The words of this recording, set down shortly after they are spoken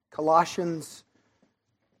Colossians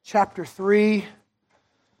chapter 3.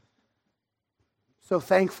 So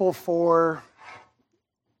thankful for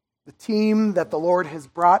the team that the Lord has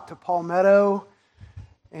brought to Palmetto,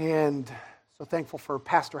 and so thankful for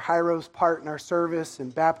Pastor Jairo's part in our service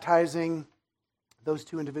and baptizing those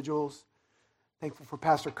two individuals. Thankful for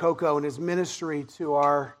Pastor Coco and his ministry to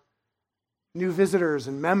our new visitors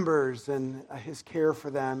and members and his care for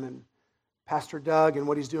them, and Pastor Doug and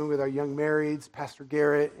what he's doing with our young marrieds, Pastor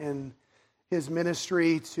Garrett and his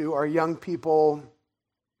ministry to our young people.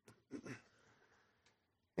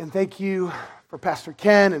 And thank you for Pastor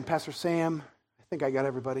Ken and Pastor Sam. I think I got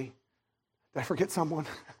everybody. Did I forget someone?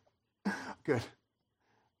 Good.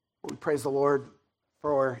 We praise the Lord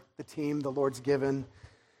for the team the Lord's given.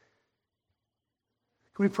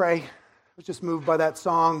 Can we pray? I was just moved by that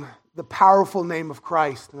song, The Powerful Name of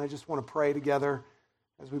Christ. And I just want to pray together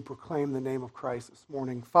as we proclaim the name of Christ this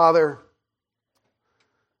morning. Father,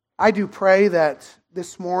 I do pray that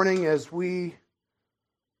this morning as we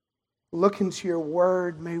look into your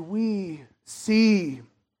word, may we see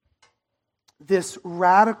this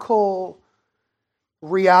radical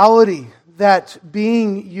reality that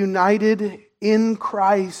being united in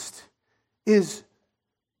Christ is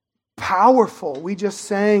powerful. We just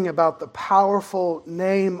sang about the powerful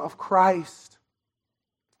name of Christ.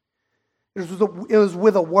 It was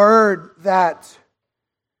with a word that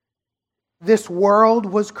this world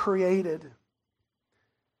was created.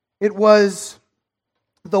 It was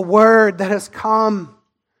the word that has come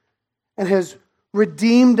and has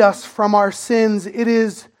redeemed us from our sins. It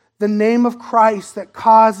is the name of Christ that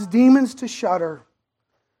caused demons to shudder.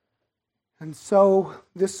 And so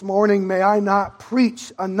this morning, may I not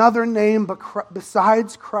preach another name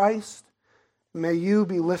besides Christ. May you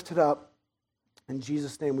be lifted up. In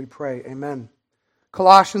Jesus' name we pray. Amen.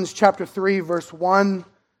 Colossians chapter 3, verse 1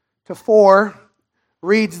 to 4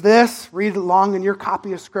 reads this. Read along in your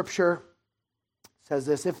copy of Scripture. It says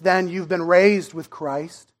this: If then you've been raised with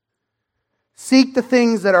Christ, seek the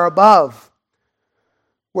things that are above,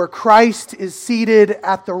 where Christ is seated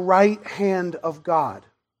at the right hand of God.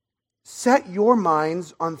 Set your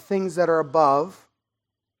minds on things that are above,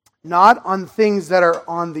 not on things that are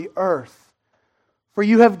on the earth. For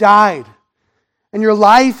you have died, and your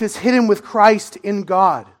life is hidden with Christ in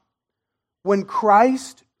God. When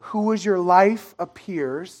Christ, who is your life,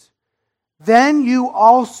 appears, then you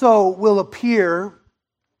also will appear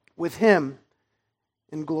with Him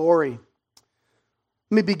in glory.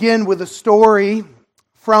 Let me begin with a story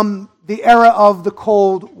from the era of the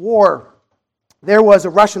Cold War. There was a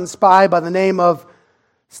Russian spy by the name of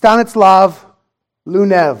Stanislav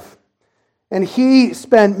Lunev. And he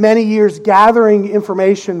spent many years gathering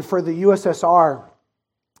information for the USSR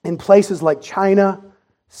in places like China,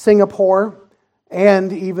 Singapore,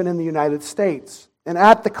 and even in the United States. And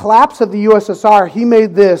at the collapse of the USSR, he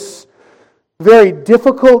made this very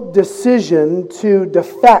difficult decision to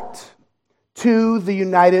defect to the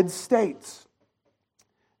United States.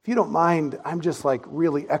 If you don't mind, I'm just like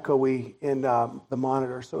really echoey in the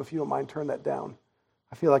monitor, so if you don't mind, turn that down.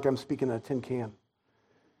 I feel like I'm speaking in a tin can.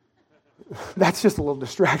 That's just a little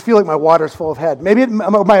distracting. I feel like my water's full of head. Maybe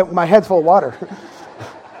my head's full of water.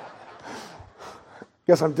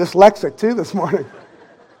 Guess I'm dyslexic too this morning.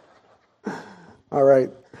 All right.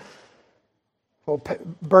 Well,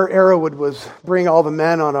 Bert Arrowwood was bringing all the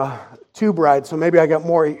men on a tube ride, so maybe I got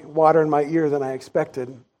more water in my ear than I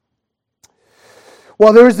expected.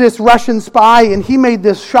 Well, there was this Russian spy, and he made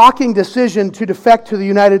this shocking decision to defect to the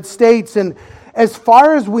United States. And as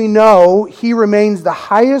far as we know, he remains the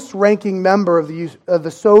highest-ranking member of the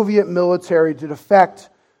Soviet military to defect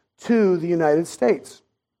to the United States.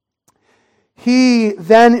 He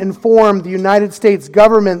then informed the United States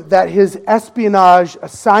government that his espionage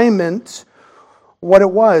assignment, what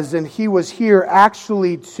it was, and he was here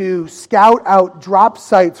actually to scout out drop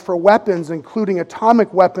sites for weapons, including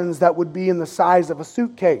atomic weapons that would be in the size of a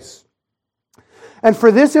suitcase. And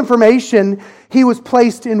for this information, he was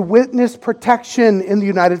placed in witness protection in the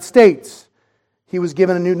United States. He was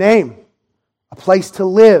given a new name, a place to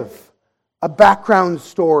live, a background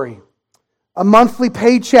story, a monthly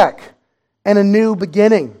paycheck, and a new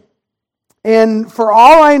beginning. And for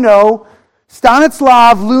all I know,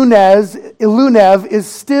 Stanislav Lunev is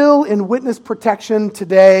still in witness protection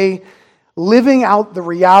today, living out the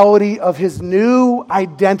reality of his new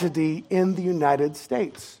identity in the United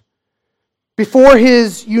States. Before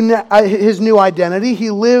his new identity,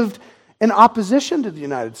 he lived in opposition to the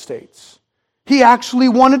United States. He actually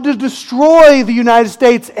wanted to destroy the United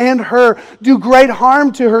States and do great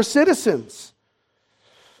harm to her citizens.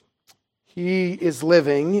 He is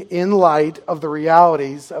living in light of the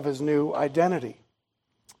realities of his new identity.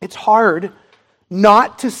 it's hard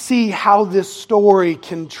not to see how this story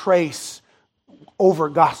can trace over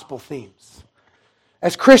gospel themes.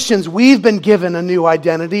 As Christians, we've been given a new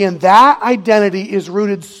identity, and that identity is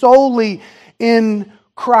rooted solely in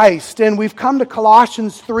Christ. And we've come to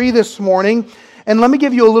Colossians 3 this morning, and let me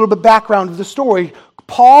give you a little bit of background of the story.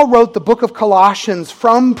 Paul wrote the book of Colossians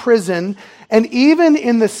from prison, and even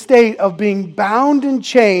in the state of being bound in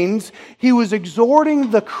chains, he was exhorting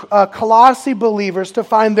the Colossae believers to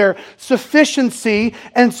find their sufficiency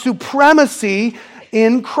and supremacy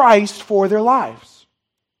in Christ for their lives.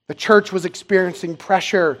 The church was experiencing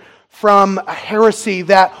pressure from a heresy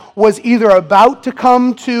that was either about to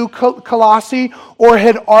come to Colossae or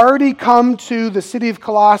had already come to the city of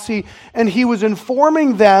Colossae, and he was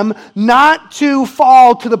informing them not to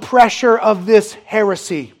fall to the pressure of this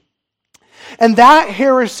heresy. And that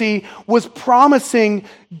heresy was promising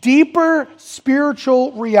deeper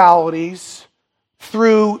spiritual realities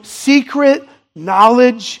through secret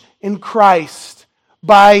knowledge in Christ,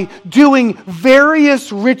 by doing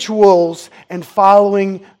various rituals and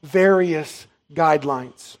following various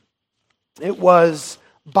guidelines. It was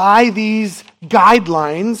by these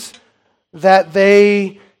guidelines that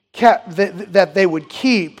they would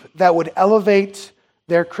keep that would elevate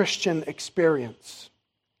their Christian experience.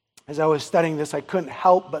 As I was studying this, I couldn't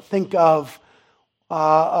help but think of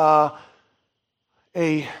a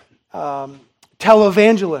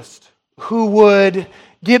televangelist who would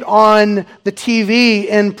get on the TV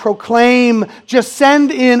and proclaim, just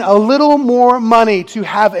send in a little more money to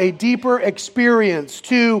have a deeper experience,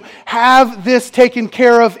 to have this taken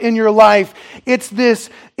care of in your life. It's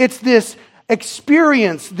this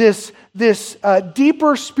experience, this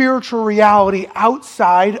deeper spiritual reality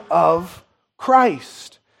outside of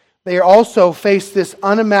Christ. They also face this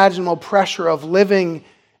unimaginable pressure of living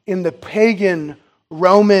in the pagan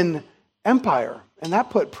Roman Empire. And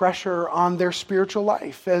that put pressure on their spiritual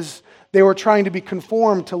life as they were trying to be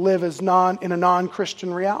conformed to live in a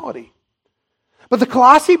non-Christian reality. But the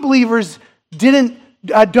Colossae believers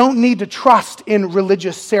don't need to trust in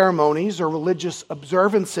religious ceremonies or religious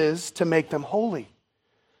observances to make them holy.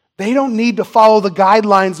 They don't need to follow the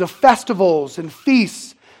guidelines of festivals and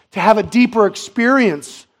feasts to have a deeper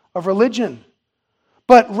experience of religion.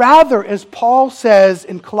 But rather, as Paul says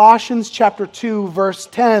in Colossians chapter 2, verse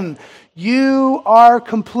 10, you are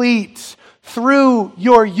complete through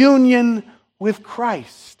your union with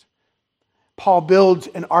Christ. Paul builds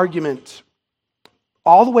an argument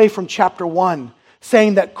all the way from chapter 1,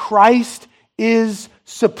 saying that Christ is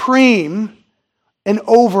supreme and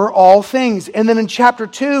over all things. And then in chapter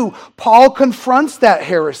 2, Paul confronts that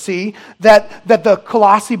heresy that the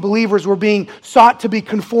Colossae believers were being sought to be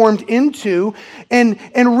conformed into, and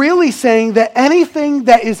really saying that anything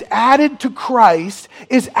that is added to Christ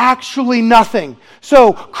is actually nothing.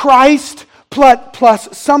 So Christ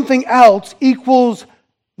plus something else equals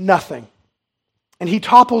nothing. And he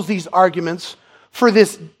topples these arguments for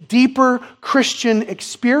this deeper Christian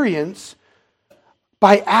experience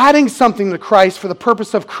by adding something to Christ for the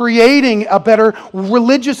purpose of creating a better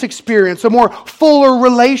religious experience, a more fuller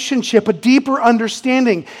relationship, a deeper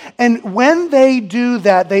understanding. And when they do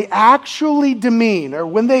that, they actually demean,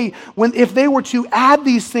 or if they were to add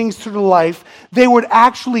these things to their life, they would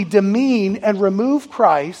actually demean and remove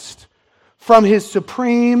Christ from his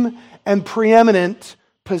supreme and preeminent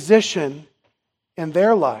position in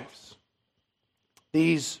their lives.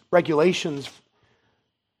 These regulations,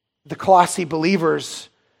 the Colossae believers,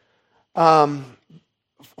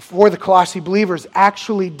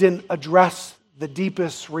 actually didn't address the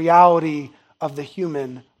deepest reality of the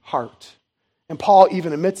human heart. And Paul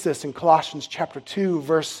even admits this in Colossians chapter 2,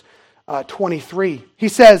 verse 23. He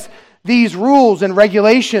says, these rules and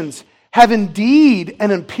regulations have indeed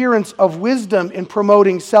an appearance of wisdom in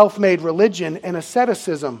promoting self-made religion and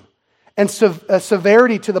asceticism and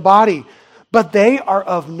severity to the body, but they are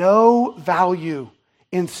of no value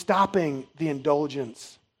in stopping the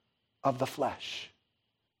indulgence of the flesh.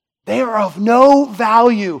 They are of no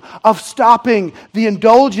value of stopping the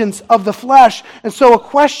indulgence of the flesh. And so a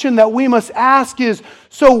question that we must ask is,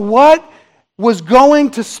 so what was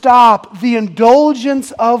going to stop the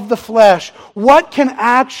indulgence of the flesh? What can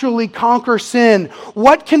actually conquer sin?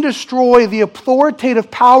 What can destroy the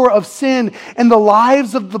authoritative power of sin in the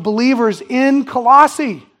lives of the believers in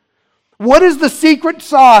Colossae? What is the secret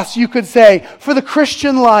sauce, you could say, for the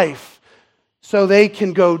Christian life so they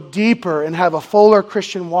can go deeper and have a fuller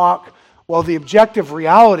Christian walk? Well, the objective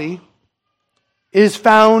reality is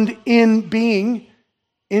found in being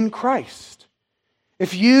in Christ.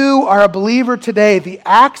 If you are a believer today, the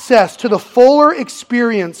access to the fuller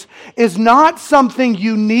experience is not something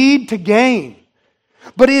you need to gain.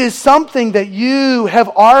 but it is something that you have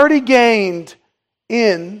already gained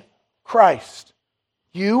in Christ.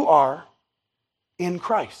 You are in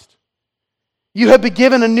Christ. You have been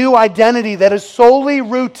given a new identity that is solely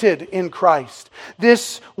rooted in Christ.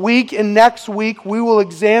 This week and next week, we will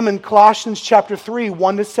examine Colossians chapter 3,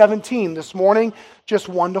 1 to 17. This morning, just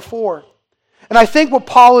 1 to 4. And I think what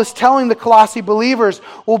Paul is telling the Colossae believers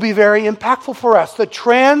will be very impactful for us. The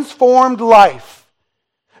transformed life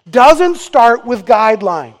doesn't start with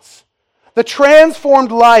guidelines. The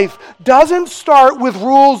transformed life doesn't start with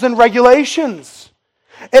rules and regulations.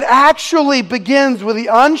 It actually begins with the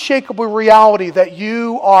unshakable reality that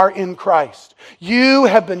you are in Christ. You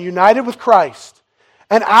have been united with Christ.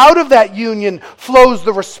 And out of that union flows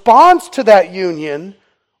the response to that union,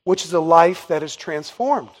 which is a life that is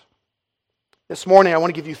transformed. This morning, I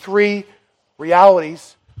want to give you 3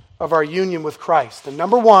 realities of our union with Christ. And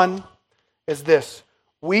number 1 is this: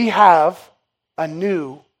 we have a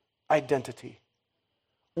new identity.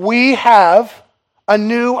 We have a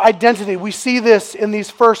new identity. We see this in these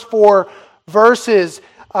first 4 verses.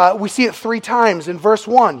 We see it 3 times. In verse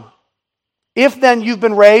 1, if then you've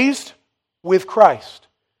been raised with Christ.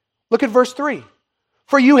 Look at verse 3.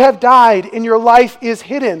 For you have died, and your life is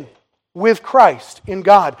hidden with Christ in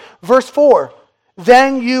God. Verse 4,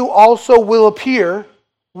 then you also will appear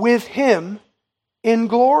with Him in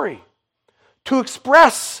glory. To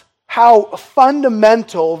express how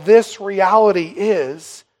fundamental this reality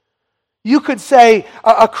is, you could say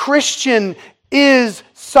a Christian is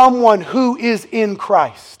someone who is in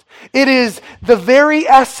Christ. It is the very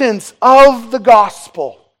essence of the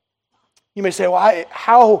gospel. You may say,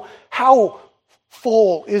 well, how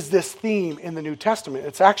full is this theme in the New Testament?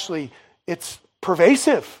 It's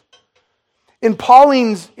pervasive. In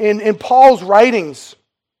Paul's writings,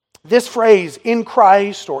 this phrase, in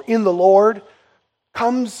Christ or in the Lord,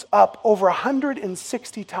 comes up over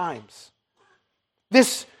 160 times.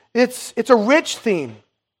 It's a rich theme.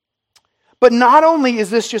 But not only is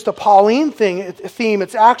this just a Pauline theme,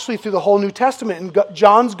 it's actually through the whole New Testament. In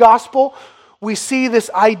John's Gospel, we see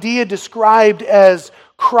this idea described as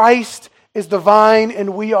Christ is the vine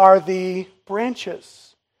and we are the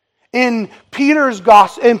branches. In Peter's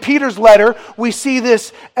letter, we see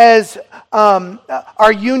this as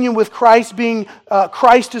our union with Christ being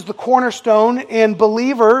Christ is the cornerstone and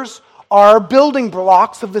believers are building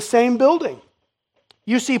blocks of the same building.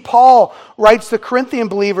 You see, Paul writes to Corinthian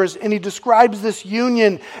believers and he describes this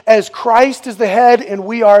union as Christ is the head and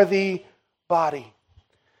we are the body.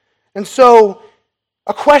 And so,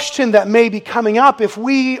 a question that may be coming up, if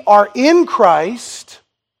we are in Christ,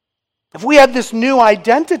 if we have this new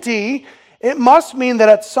identity, it must mean that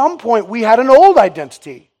at some point we had an old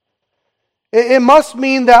identity. It must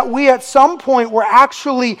mean that we at some point were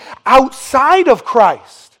actually outside of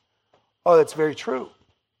Christ. Oh, that's very true.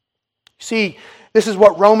 See, this is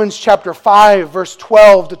what Romans chapter 5, verse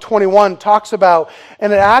 12 to 21 talks about.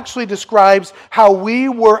 And it actually describes how we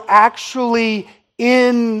were actually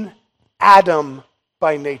in Adam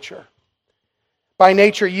by nature. By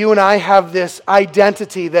nature, you and I have this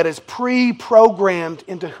identity that is pre-programmed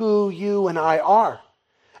into who you and I are.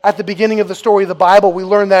 At the beginning of the story of the Bible, we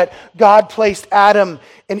learn that God placed Adam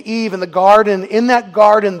and Eve in the garden. In that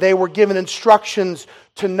garden, they were given instructions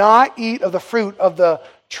to not eat of the fruit of the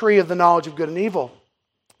tree of the knowledge of good and evil.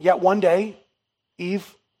 Yet one day,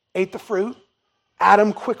 Eve ate the fruit.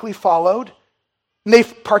 Adam quickly followed. And they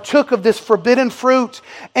partook of this forbidden fruit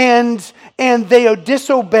and they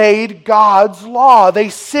disobeyed God's law. They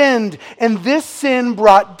sinned, and this sin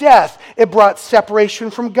brought death. It brought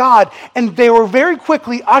separation from God. And they were very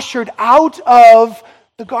quickly ushered out of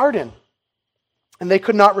the garden. And they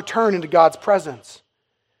could not return into God's presence.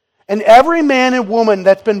 And every man and woman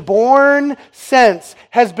that's been born since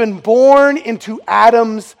has been born into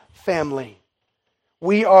Adam's family.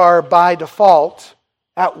 We are by default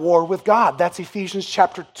at war with God. That's Ephesians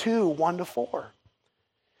chapter 2, 1 to 4.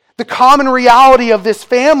 The common reality of this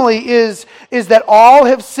family is that all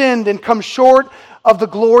have sinned and come short of the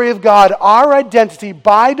glory of God. Our identity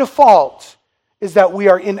by default is that we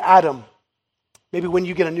are in Adam. Maybe when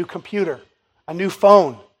you get a new computer, a new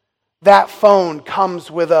phone, that phone comes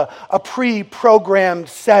with a pre-programmed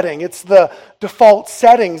setting. It's the default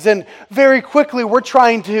settings. And very quickly, we're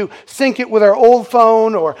trying to sync it with our old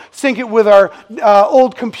phone or sync it with our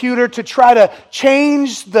old computer to try to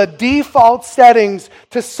change the default settings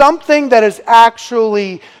to something that is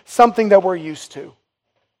actually something that we're used to.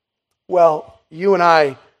 Well, you and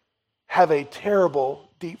I have a terrible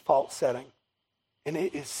default setting, and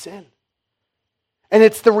it is sin. And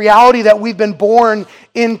it's the reality that we've been born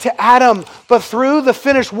into Adam. But through the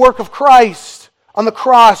finished work of Christ, On the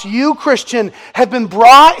cross, you, Christian, have been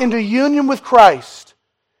brought into union with Christ,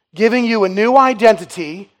 giving you a new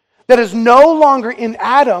identity that is no longer in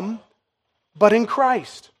Adam, but in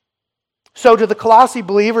Christ. So to the Colossae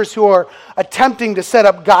believers who are attempting to set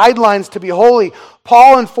up guidelines to be holy,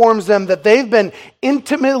 Paul informs them that they've been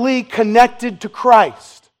intimately connected to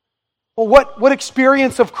Christ. Well, what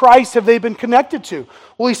experience of Christ have they been connected to?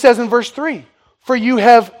 Well, he says in verse 3, for you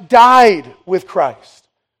have died with Christ.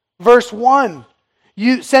 Verse 1,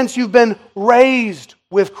 since you've been raised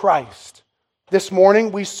with Christ. This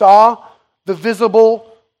morning we saw the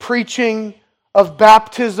visible preaching of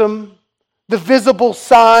baptism, the visible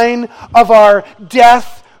sign of our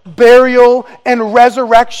death, burial, and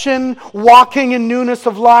resurrection, walking in newness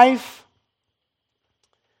of life.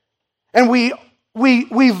 And we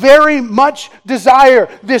very much desire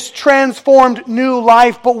this transformed new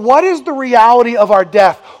life, but what is the reality of our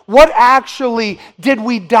death? What actually did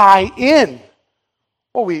we die in?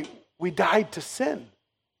 Well, we died to sin.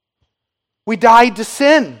 We died to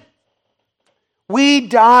sin. We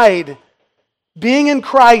died. Being in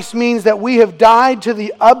Christ means that we have died to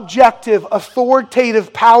the objective,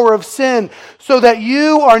 authoritative power of sin so that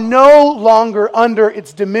you are no longer under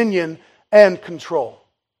its dominion and control.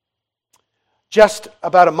 Just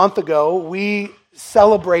about a month ago, we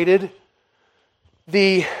celebrated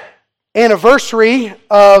the anniversary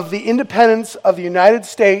of the independence of the United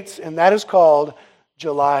States, and that is called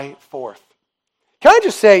July 4th. Can I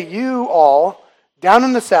just say, you all down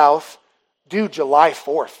in the South do July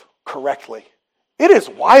 4th correctly. It is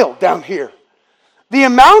wild down here. The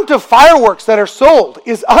amount of fireworks that are sold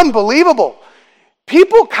is unbelievable.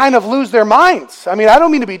 People kind of lose their minds. I mean, I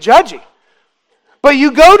don't mean to be judgy. But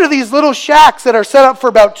you go to these little shacks that are set up for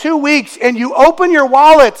about 2 weeks and you open your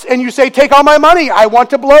wallets and you say, take all my money, I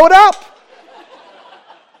want to blow it up.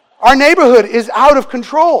 Our neighborhood is out of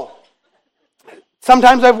control.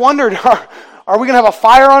 Sometimes I've wondered, are we going to have a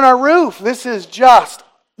fire on our roof? This is just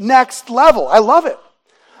next level. I love it.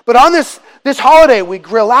 But on this holiday, we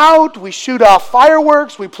grill out, we shoot off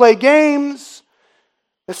fireworks, we play games.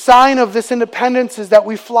 The sign of this independence is that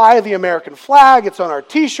we fly the American flag. It's on our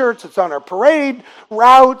t-shirts, it's on our parade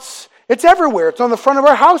routes, it's everywhere. It's on the front of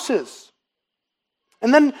our houses.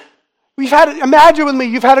 And then imagine with me,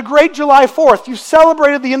 you've had a great July 4th. You've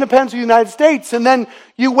celebrated the independence of the United States, and then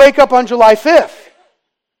you wake up on July 5th.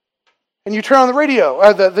 And you turn on the radio,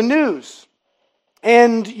 or the news,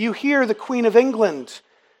 and you hear the Queen of England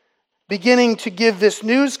beginning to give this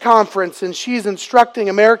news conference, and she's instructing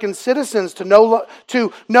American citizens to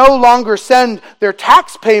no longer send their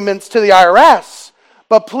tax payments to the IRS,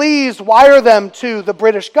 but please wire them to the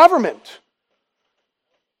British government.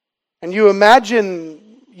 And you imagine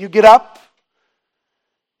you get up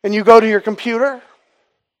and you go to your computer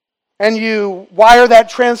and you wire that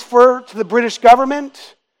transfer to the British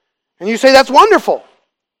government, and you say, that's wonderful.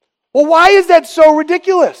 Well, why is that so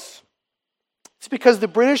ridiculous? It's because the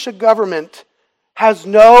British government has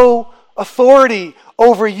no authority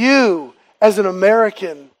over you as an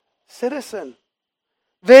American citizen.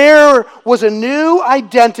 There was a new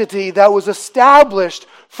identity that was established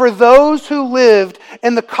for those who lived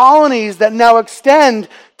in the colonies that now extend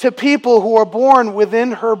to people who are born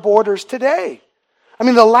within her borders today. I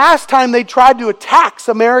mean, the last time they tried to tax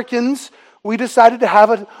Americans, we decided to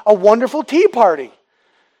have a wonderful tea party.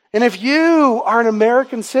 And if you are an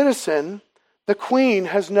American citizen, the Queen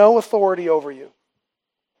has no authority over you.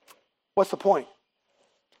 What's the point?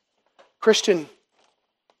 Christian,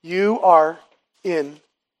 you are in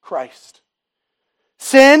Christ.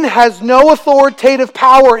 Sin has no authoritative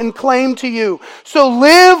power and claim to you. So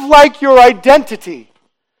live like your identity.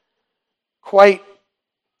 Quite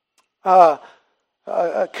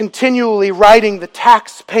continually writing the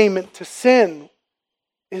tax payment to sin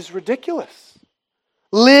is ridiculous.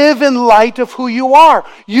 Live in light of who you are.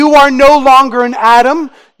 You are no longer in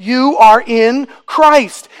Adam. You are in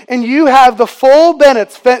Christ. And you have the full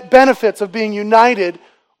benefits of being united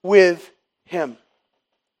with Him.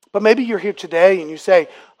 But maybe you're here today and you say,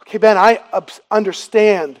 okay, Ben, I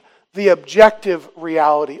understand the objective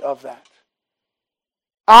reality of that.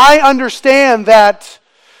 I understand that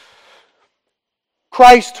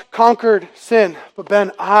Christ conquered sin. But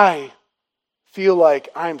Ben, I feel like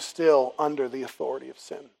I'm still under the authority of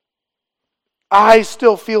sin. I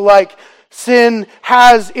still feel like sin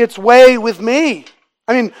has its way with me.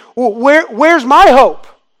 I mean, where's my hope?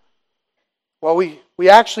 Well, we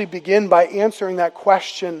actually begin by answering that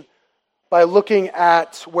question by looking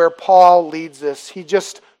at where Paul leads us. He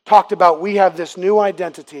just talked about we have this new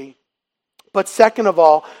identity, but second of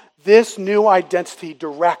all, this new identity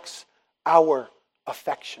directs our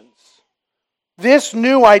affections. This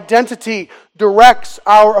new identity directs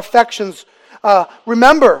our affections.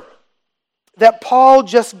 Remember that Paul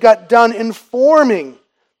just got done informing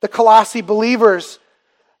the Colossae believers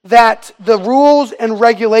that the rules and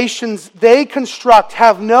regulations they construct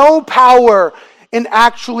have no power in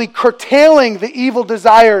actually curtailing the evil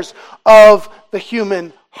desires of the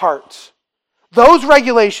human heart. Those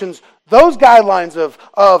regulations, those guidelines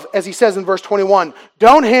of, as he says in verse 21,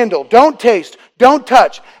 don't handle, don't taste, don't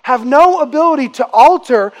touch, have no ability to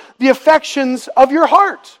alter the affections of your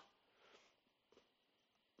heart.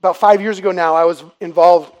 About 5 years ago now, I was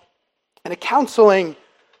involved in a counseling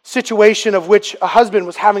situation of which a husband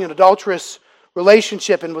was having an adulterous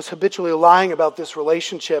relationship and was habitually lying about this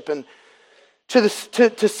relationship, and to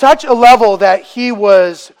such a level that he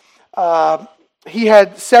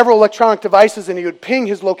had several electronic devices, and he would ping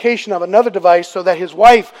his location of another device so that his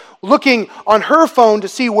wife, looking on her phone to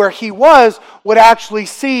see where he was, would actually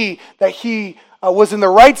see that he was in the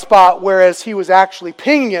right spot, whereas he was actually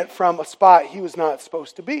pinging it from a spot he was not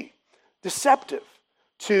supposed to be. Deceptive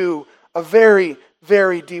to a very,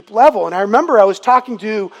 very deep level. And I remember I was talking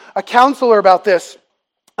to a counselor about this,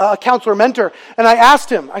 a counselor mentor, and I asked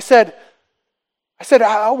him, I said,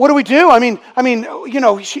 what do we do? I mean,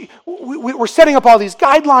 we're setting up all these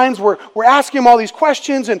guidelines, we're asking him all these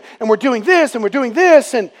questions, and we're doing this, and we're doing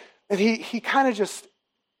this, and he kind of just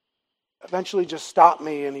eventually just stopped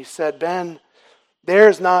me, and he said, Ben, there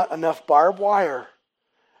is not enough barbed wire,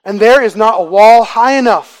 and there is not a wall high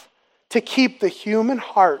enough to keep the human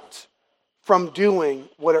heart from doing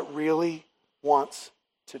what it really wants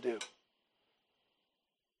to do. We're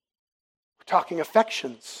talking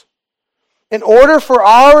affections. In order for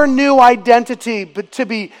our new identity to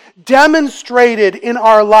be demonstrated in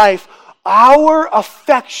our life, our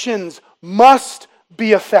affections must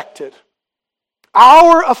be affected.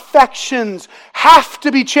 Our affections have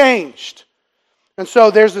to be changed. And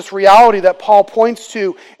so there's this reality that Paul points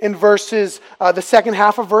to in verses, the second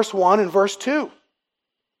half of verse 1 and verse 2.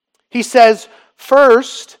 He says,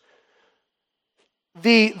 first,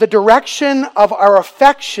 the direction of our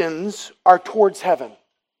affections are towards heaven.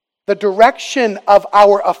 The direction of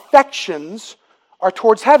our affections are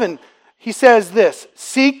towards heaven. He says this,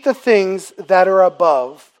 seek the things that are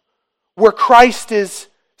above, where Christ is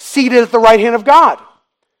seated at the right hand of God.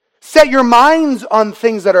 Set your minds on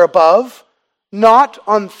things that are above, not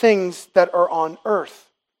on things that are on earth.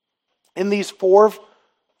 In these 4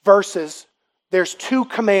 verses, there's 2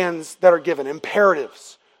 commands that are given,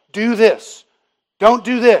 imperatives. Do this. Don't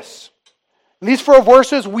do this. In these 4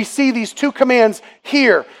 verses, we see these 2 commands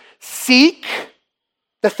here. Seek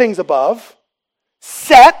the things above.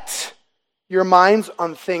 Set your minds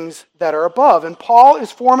on things that are above. And Paul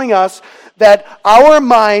is forming us that our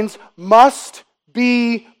minds must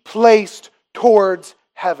be placed towards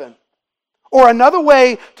heaven. Or another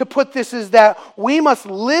way to put this is that we must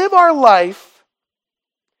live our life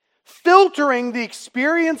filtering the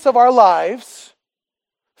experience of our lives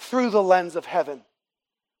through the lens of heaven.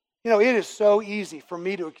 You know, it is so easy for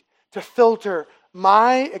me to filter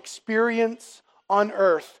my experience on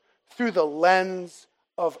earth through the lens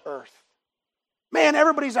of earth. Man,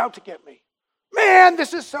 everybody's out to get me. Man,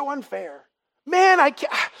 this is so unfair. Man,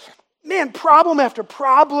 problem after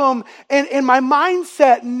problem. And my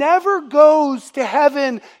mindset never goes to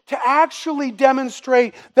heaven to actually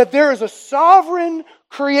demonstrate that there is a sovereign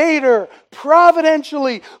creator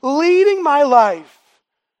providentially leading my life.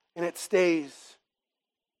 And it stays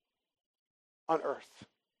on earth.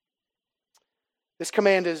 This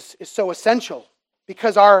command is so essential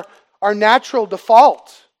because our natural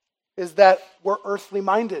default is that we're earthly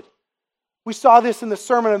minded. We saw this in the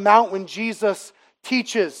Sermon on the Mount when Jesus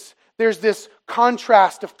teaches. There's this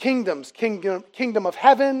contrast of kingdoms, kingdom of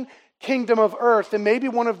heaven, kingdom of earth. And maybe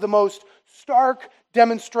one of the most stark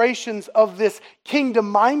demonstrations of this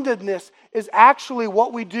kingdom-mindedness is actually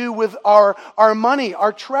what we do with our money,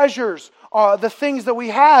 our treasures, the things that we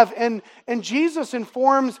have. And Jesus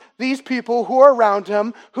informs these people who are around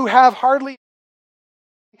him, who have hardly,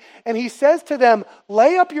 and he says to them,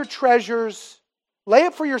 lay up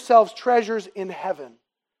for yourselves treasures in heaven,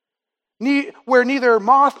 where neither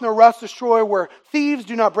moth nor rust destroy, where thieves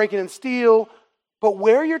do not break in and steal, but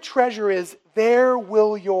where your treasure is, there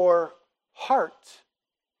will your heart,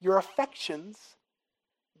 your affections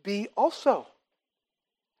be also.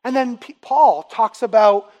 And then Paul talks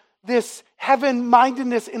about this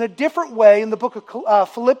heaven-mindedness in a different way in the book of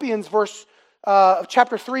Philippians,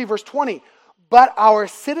 chapter 3, verse 20. But our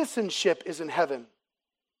citizenship is in heaven,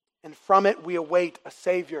 and from it we await a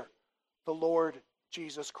Savior, the Lord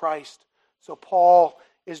Jesus Christ. So Paul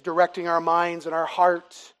is directing our minds and our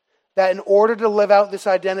hearts that in order to live out this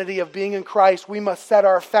identity of being in Christ, we must set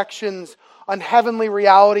our affections on heavenly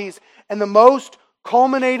realities. And the most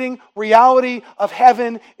culminating reality of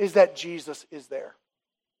heaven is that Jesus is there.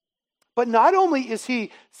 But not only is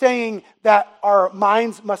he saying that our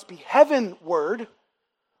minds must be heavenward,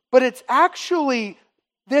 but it's actually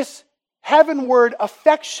this heavenward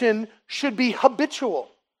affection should be habitual.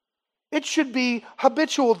 It should be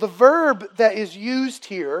habitual. The verb that is used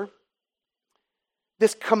here,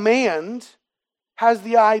 this command, has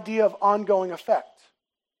the idea of ongoing effect.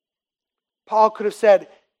 Paul could have said,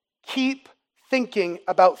 keep thinking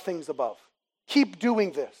about things above. Keep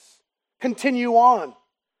doing this. Continue on.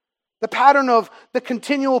 The pattern of the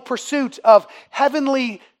continual pursuit of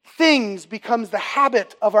heavenly things becomes the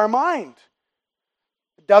habit of our mind.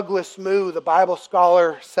 Douglas Moo, the Bible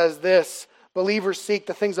scholar, says this: believers seek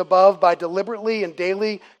the things above by deliberately and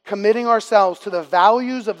daily committing ourselves to the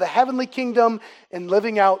values of the heavenly kingdom and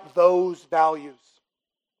living out those values.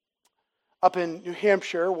 Up in New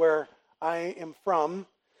Hampshire, where I am from,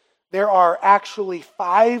 there are actually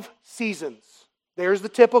 5 seasons. There's the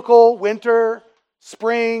typical winter,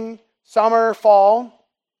 spring, summer, fall.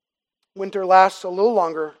 Winter lasts a little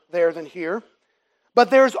longer there than here. But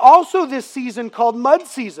there's also this season called mud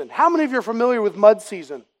season. How many of you are familiar with mud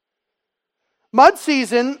season? Mud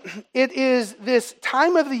season, it is this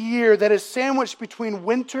time of the year that is sandwiched between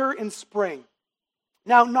winter and spring.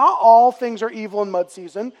 Now, not all things are evil in mud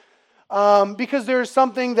season, because there's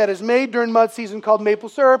something that is made during mud season called maple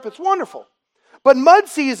syrup. It's wonderful. But mud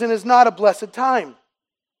season is not a blessed time.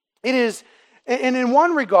 It is, and in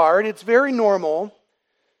one regard, it's very normal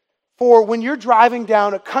for when you're driving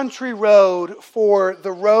down a country road, for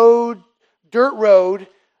the road, dirt road,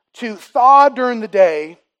 to thaw during the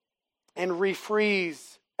day and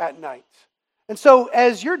refreeze at night. And so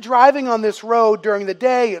as you're driving on this road during the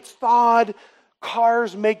day, it's thawed,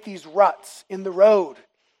 cars make these ruts in the road.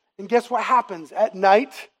 And guess what happens? At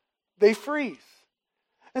night, they freeze.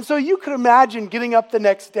 And so you could imagine getting up the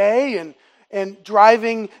next day and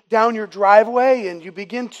driving down your driveway, and you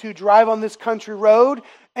begin to drive on this country road,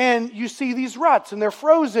 and you see these ruts, and they're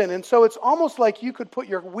frozen. And so it's almost like you could put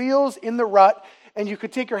your wheels in the rut, and you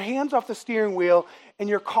could take your hands off the steering wheel, and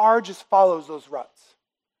your car just follows those ruts.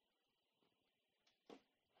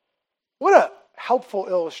 What a helpful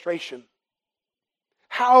illustration.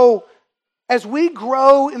 How, as we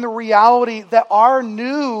grow in the reality that our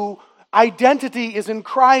new identity is in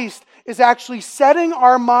Christ, is actually setting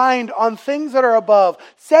our mind on things that are above,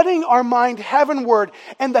 setting our mind heavenward.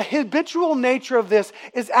 And the habitual nature of this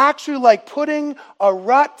is actually like putting a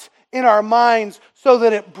rut in our minds so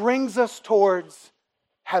that it brings us towards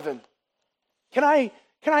heaven. Can I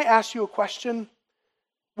ask you a question?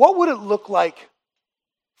 What would it look like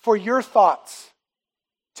for your thoughts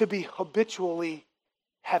to be habitually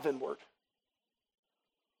heavenward?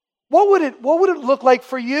 What would it look like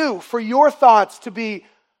for you, for your thoughts to be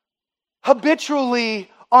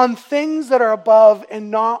habitually on things that are above and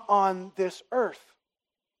not on this earth?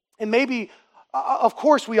 And maybe, of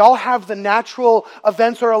course, we all have the natural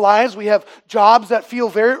events of our lives. We have jobs that feel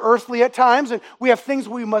very earthly at times, and we have things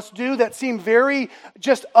we must do that seem very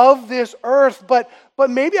just of this earth. But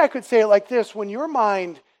maybe I could say it like this: when your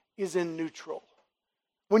mind is in neutral,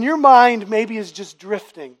 when your mind maybe is just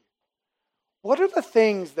drifting, what are the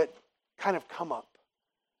things that kind of come up?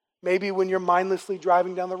 Maybe when you're mindlessly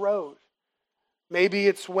driving down the road. Maybe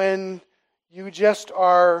it's when you just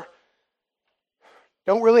don't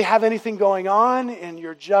really have anything going on and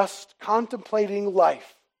you're just contemplating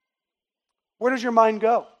life. Where does your mind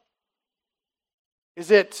go?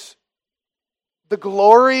 Is it the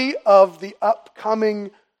glory of the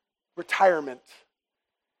upcoming retirement?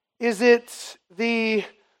 Is it the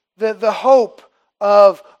hope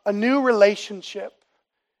of a new relationship?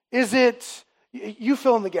 Is it, you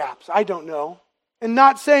fill in the gaps, I don't know. And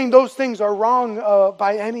not saying those things are wrong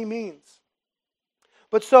by any means.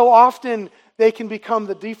 But so often they can become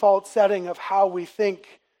the default setting of how we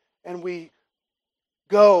think and we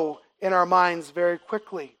go in our minds very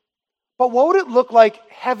quickly. But what would it look like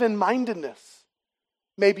heaven-mindedness?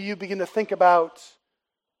 Maybe you begin to think about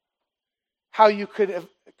how you could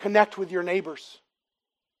connect with your neighbors,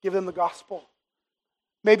 give them the gospel.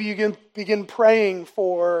 Maybe you can begin praying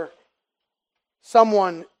for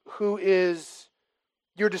someone who is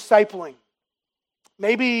you're discipling.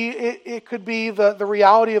 Maybe it could be the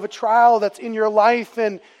reality of a trial that's in your life,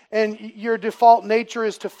 and your default nature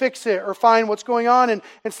is to fix it or find what's going on. And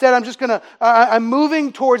instead, I'm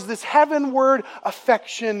moving towards this heavenward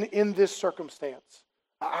affection in this circumstance.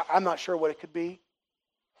 I'm not sure what it could be.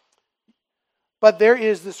 But there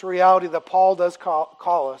is this reality that Paul does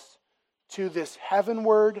call us to this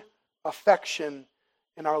heavenward affection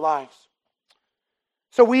in our lives.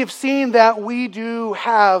 So we have seen that we do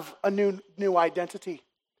have a new identity.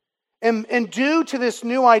 And due to this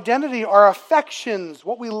new identity, our affections,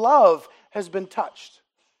 what we love, has been touched.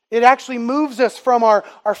 It actually moves us from our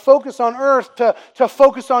focus on earth to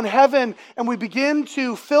focus on heaven, and we begin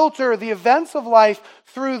to filter the events of life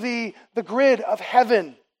through the grid of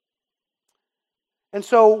heaven. And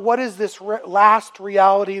so what is this last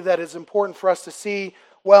reality that is important for us to see?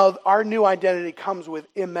 Well, our new identity comes with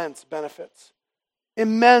immense benefits.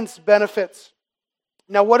 Immense benefits.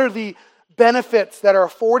 Now, what are the benefits that are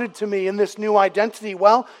afforded to me in this new identity?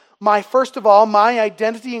 Well, first of all, my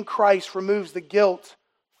identity in Christ removes the guilt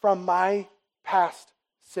from my past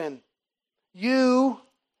sin. You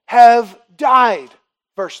have died,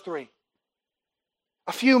 verse 3.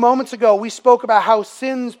 A few moments ago, we spoke about how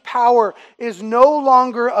sin's power is no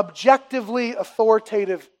longer objectively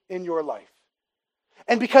authoritative in your life.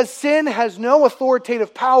 And because sin has no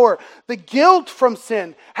authoritative power, the guilt from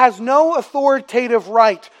sin has no authoritative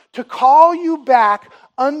right to call you back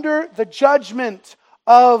under the judgment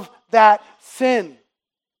of that sin.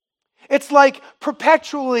 It's like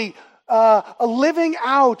perpetually living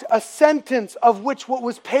out a sentence of which what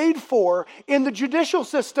was paid for in the judicial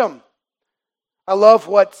system. I love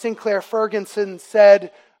what Sinclair Ferguson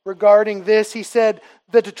said regarding this. He said,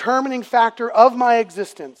 "The determining factor of my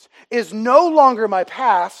existence is no longer my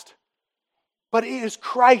past, but it is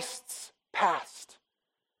Christ's past."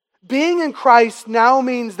 Being in Christ now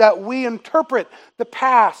means that we interpret the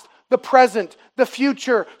past, the present, the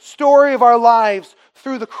future story of our lives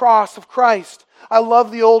through the cross of Christ. I love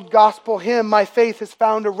the old gospel hymn, "My faith has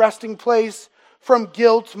found a resting place. From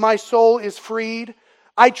guilt my soul is freed.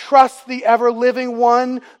 I trust the ever-living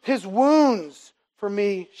one. His wounds for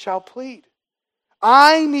me shall plead."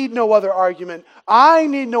 I need no other argument. I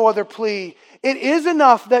need no other plea. It is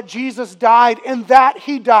enough that Jesus died and that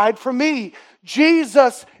He died for me.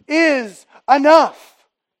 Jesus is enough.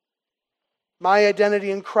 My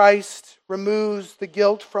identity in Christ removes the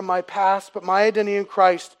guilt from my past, but my identity in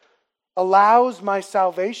Christ allows my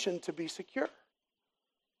salvation to be secure.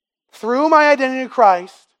 Through my identity in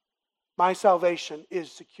Christ, my salvation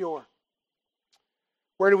is secure.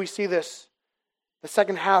 Where do we see this? The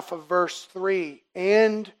second half of verse 3.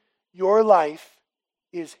 And your life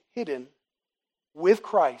is hidden with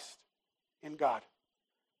Christ in God.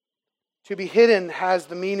 To be hidden has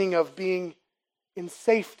the meaning of being in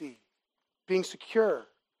safety, being secure.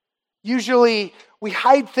 Usually we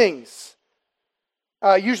hide things.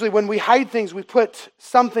 Usually when we hide things, we put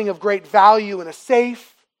something of great value in a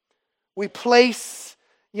safe. We place,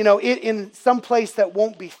 it in some place that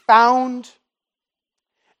won't be found.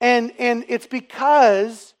 And it's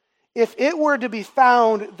because if it were to be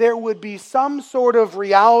found, there would be some sort of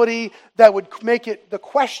reality that would make it the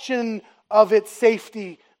question of its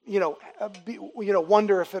safety,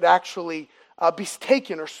 wonder if it actually be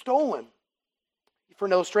taken or stolen. For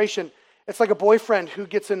an illustration, it's like a boyfriend who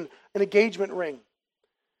gets an engagement ring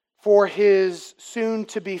for his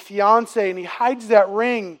soon-to-be fiancée, and he hides that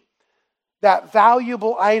ring, that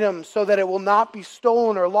valuable item, so that it will not be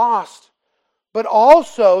stolen or lost, but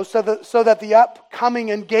also so that the upcoming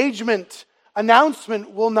engagement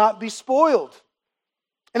announcement will not be spoiled.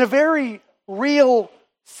 In a very real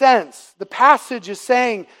sense, the passage is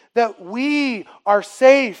saying that we are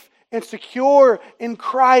safe and secure in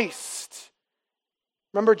Christ.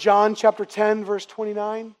 Remember John chapter 10, verse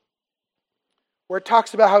 29? Where it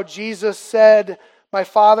talks about how Jesus said, "My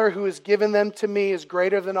Father who has given them to me is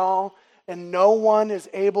greater than all, and no one is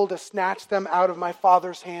able to snatch them out of my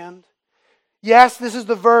Father's hand." Yes, this is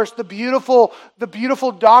the verse, the beautiful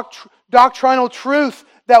doctrinal truth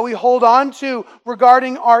that we hold on to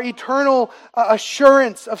regarding our eternal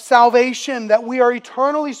assurance of salvation, that we are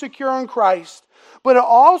eternally secure in Christ. But it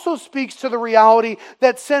also speaks to the reality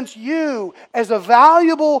that since you, as a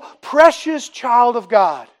valuable, precious child of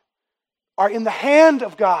God, are in the hand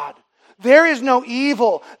of God, there is no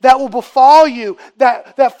evil that will befall you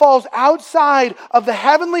that falls outside of the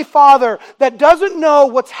Heavenly Father that doesn't know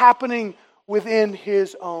what's happening within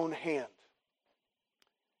His own hand.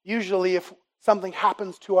 Usually, if something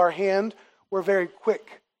happens to our hand, we're very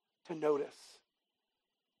quick to notice.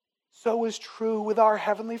 So is true with our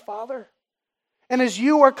Heavenly Father. And as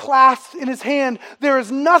you are clasped in His hand, there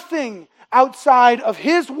is nothing outside of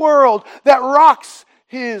His world that rocks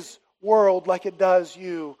His world like it does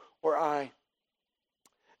you or I.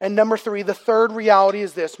 And number 3, the third reality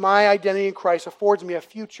is this: my identity in Christ affords me a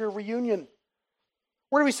future reunion.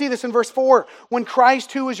 Where do we see this in verse 4? When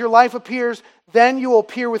Christ, who is your life, appears, then you will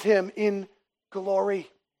appear with Him in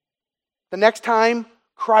glory. The next time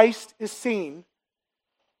Christ is seen,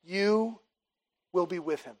 you will be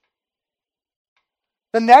with him.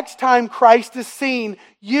 The next time Christ is seen,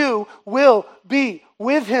 you will be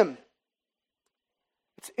with him.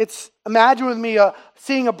 It's imagine with me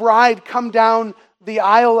seeing a bride come down the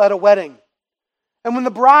aisle at a wedding. And when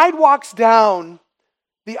the bride walks down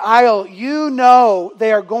the aisle, you know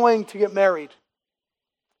they are going to get married.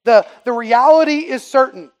 The reality is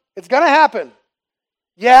certain. It's going to happen.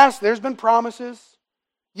 Yes, there's been promises.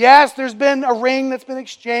 Yes, there's been a ring that's been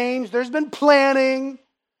exchanged. There's been planning.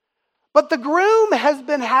 But the groom has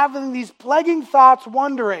been having these plaguing thoughts,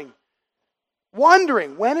 wondering,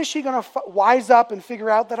 when is she going to wise up and figure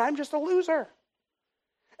out that I'm just a loser?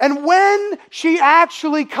 And when she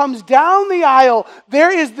actually comes down the aisle,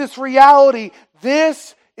 there is this reality.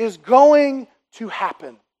 This is going to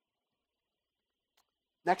happen.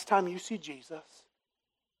 Next time you see Jesus,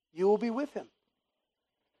 you will be with him.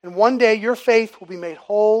 And one day your faith will be made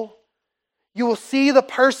whole. You will see the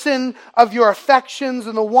person of your affections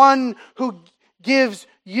and the one who gives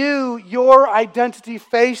you your identity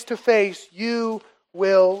face to face. You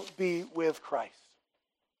will be with Christ.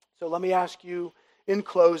 So let me ask you in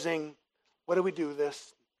closing, what do we do with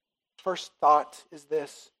this? First thought is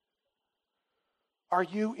this. Are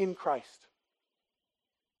you in Christ?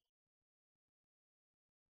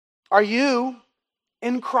 Are you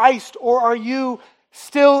in Christ, or are you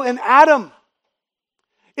still in Adam?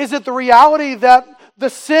 Is it the reality that the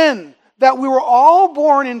sin that we were all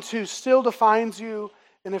born into still defines you?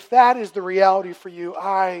 And if that is the reality for you,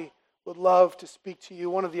 I would love to speak to you.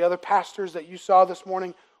 One of the other pastors that you saw this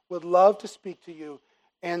morning would love to speak to you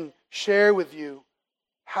and share with you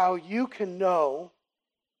how you can know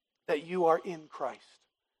that you are in Christ.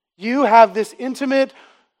 You have this intimate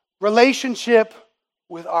relationship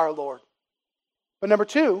with our Lord. But number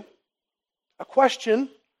two, a question.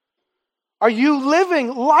 Are you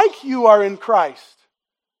living like you are in Christ?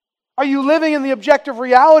 Are you living in the objective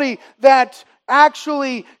reality that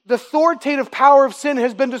actually the authoritative power of sin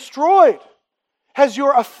has been destroyed? Has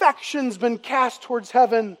your affections been cast towards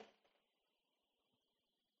heaven?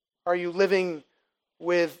 Are you living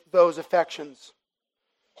with those affections?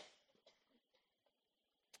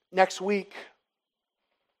 Next week,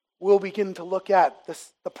 we'll begin to look at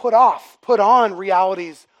the put on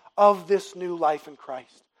realities of this new life in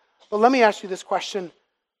Christ. But let me ask you this question.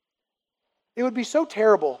 It would be so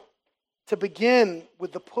terrible to begin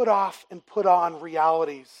with the put off and put on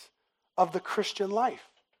realities of the Christian life.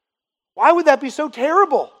 Why would that be so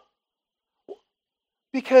terrible?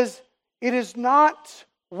 Because it is not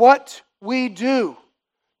what we do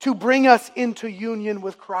to bring us into union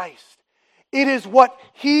with Christ. It is what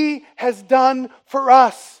He has done for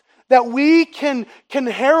us, that we can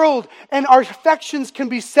herald and our affections can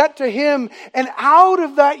be set to Him. And out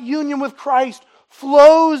of that union with Christ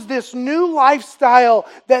flows this new lifestyle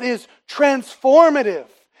that is transformative.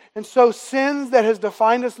 And so sins that has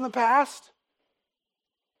defined us in the past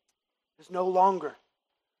is no longer.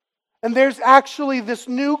 And there's actually this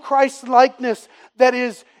new Christ-likeness that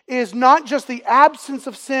is not just the absence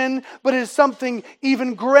of sin, but is something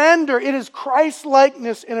even grander. It is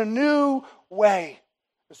Christ-likeness in a new way.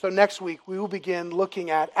 So next week we will begin looking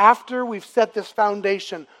at, after we've set this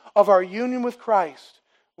foundation of our union with Christ,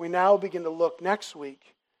 we now begin to look next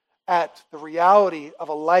week at the reality of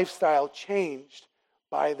a lifestyle changed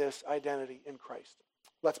by this identity in Christ.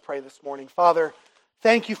 Let's pray this morning. Father,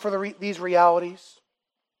 thank you for these realities.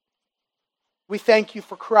 We thank you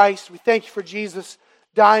for Christ. We thank you for Jesus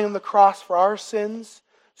dying on the cross for our sins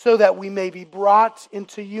so that we may be brought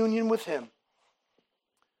into union with Him.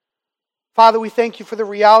 Father, we thank you for the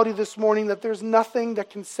reality this morning that there's nothing that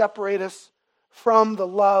can separate us from the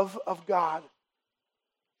love of God.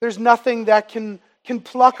 There's nothing that can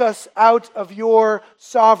pluck us out of your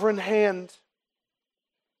sovereign hand.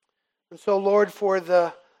 And so, Lord, for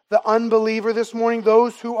the unbeliever this morning,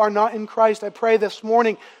 those who are not in Christ, I pray this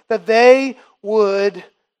morning that they would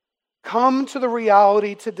come to the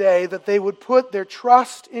reality today that they would put their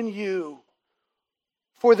trust in you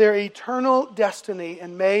for their eternal destiny,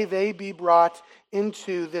 and may they be brought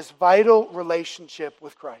into this vital relationship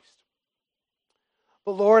with Christ.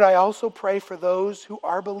 But Lord, I also pray for those who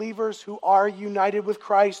are believers, who are united with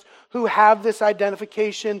Christ, who have this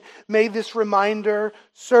identification. May this reminder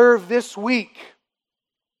serve this week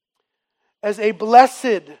as a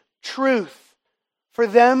blessed truth for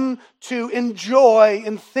them to enjoy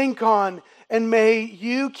and think on. And may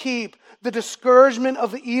you keep the discouragement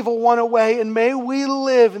of the evil one away, and may we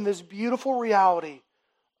live in this beautiful reality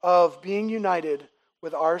of being united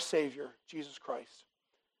with our Savior, Jesus Christ.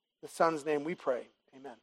 In the Son's name we pray. Amen.